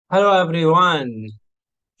Hello everyone.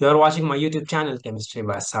 You're watching my YouTube channel Chemistry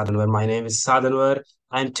by Saad Anwar. My name is Saad Anwar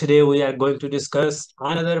and today we are going to discuss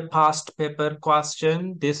another past paper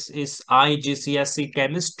question. This is IGCSE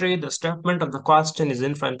Chemistry. The statement of the question is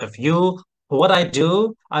in front of you. What I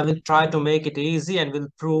do, I will try to make it easy and will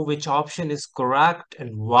prove which option is correct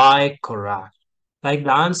and why correct. Like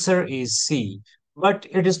the answer is C. But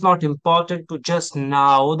it is not important to just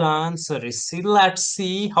now the answer is C. Let's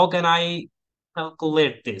see how can I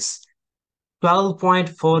calculate this.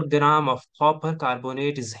 12.4 gram of copper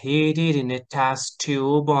carbonate is heated in a test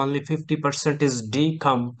tube. Only 50% is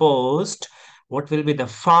decomposed. What will be the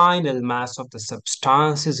final mass of the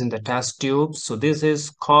substances in the test tube? So this is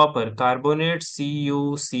copper carbonate,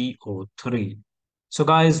 CuCO3. So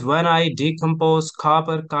guys, when I decompose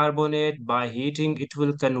copper carbonate by heating, it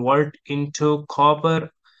will convert into copper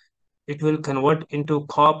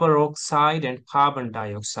oxide and carbon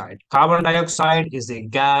dioxide. Carbon dioxide is a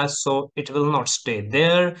gas, so it will not stay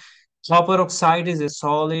there. Copper oxide is a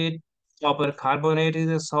solid, copper carbonate is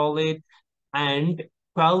a solid, and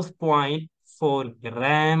 12.4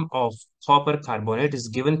 gram of copper carbonate is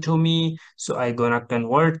given to me. So I'm gonna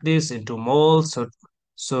convert this into moles.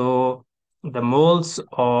 So the moles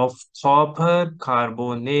of copper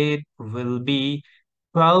carbonate will be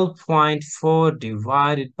 12.4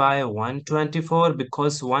 divided by 124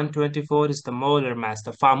 because 124 is the molar mass,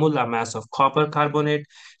 the formula mass of copper carbonate.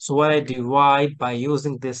 So what I divide by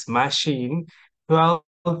using this machine,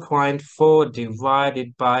 12.4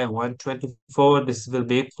 divided by 124, this will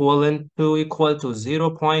be equal to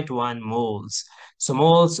 0.1 moles. So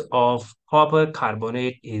moles of copper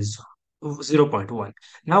carbonate is 0.1.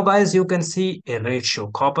 Now guys, you can see a ratio,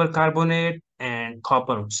 copper carbonate and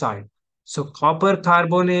copper oxide. So copper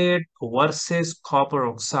carbonate versus copper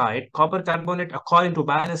oxide. Copper carbonate, according to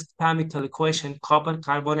balanced chemical equation, copper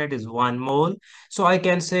carbonate is 1 mole. So I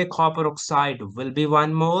can say copper oxide will be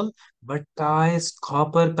 1 mole. But guys,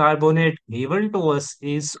 copper carbonate given to us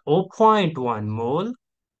is zero point 0.1 mole.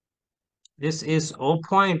 This is zero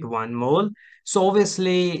point 0.1 mole. So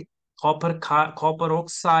obviously, copper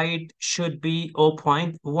oxide should be zero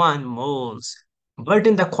point 0.1 moles. But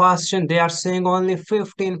in the question, they are saying only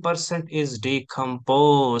 15% is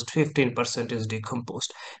decomposed. 15% is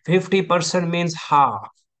decomposed. 50% means half.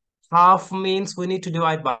 Half means we need to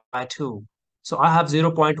divide by 2. So I have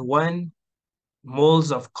 0.1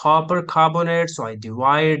 moles of copper carbonate. So I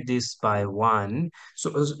divide this by 1.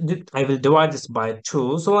 So I will divide this by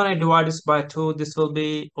 2. So when I divide this by 2, this will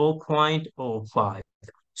be 0.05.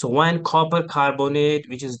 So when copper carbonate,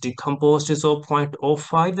 which is decomposed, is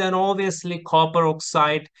 0.05, then obviously copper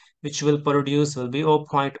oxide, which will produce, will be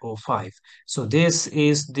 0.05. So this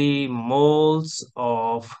is the moles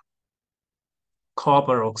of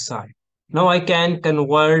copper oxide. Now I can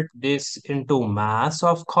convert this into mass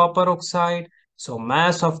of copper oxide. So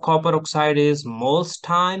mass of copper oxide is moles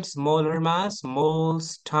times molar mass,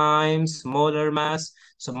 moles times molar mass.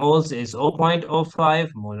 So moles is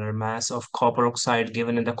 0.05, molar mass of copper oxide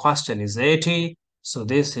given in the question is 80. So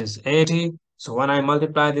this is 80. So when I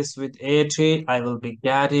multiply this with 80, I will be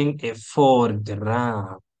getting a 4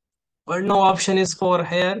 gram. But no option is for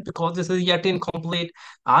here because this is yet incomplete.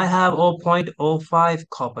 I have 0.05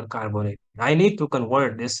 copper carbonate. I need to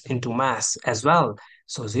convert this into mass as well.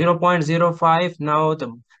 So 0.05, now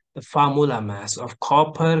the formula mass of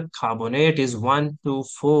copper carbonate is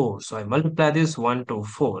 124. So I multiply this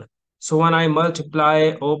 124. So when I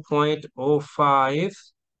multiply 0.05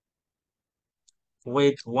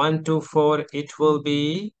 with 124, it will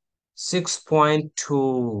be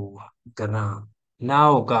 6.2 gram.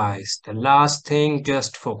 Now, guys, the last thing,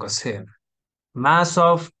 just focus here. Mass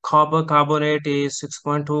of copper carbonate is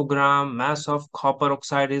 6.2 gram. Mass of copper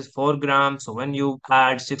oxide is 4 grams. So when you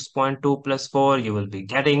add 6.2 plus 4, you will be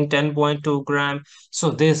getting 10.2 gram.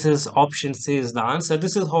 So this is option C is the answer.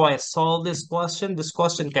 This is how I solve this question. This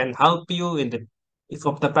question can help you in the if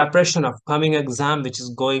of the preparation of coming exam, which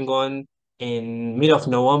is going on in mid of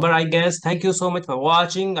November, I guess. Thank you so much for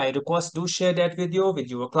watching. I request do share that video with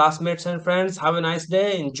your classmates and friends. Have a nice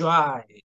day. Enjoy.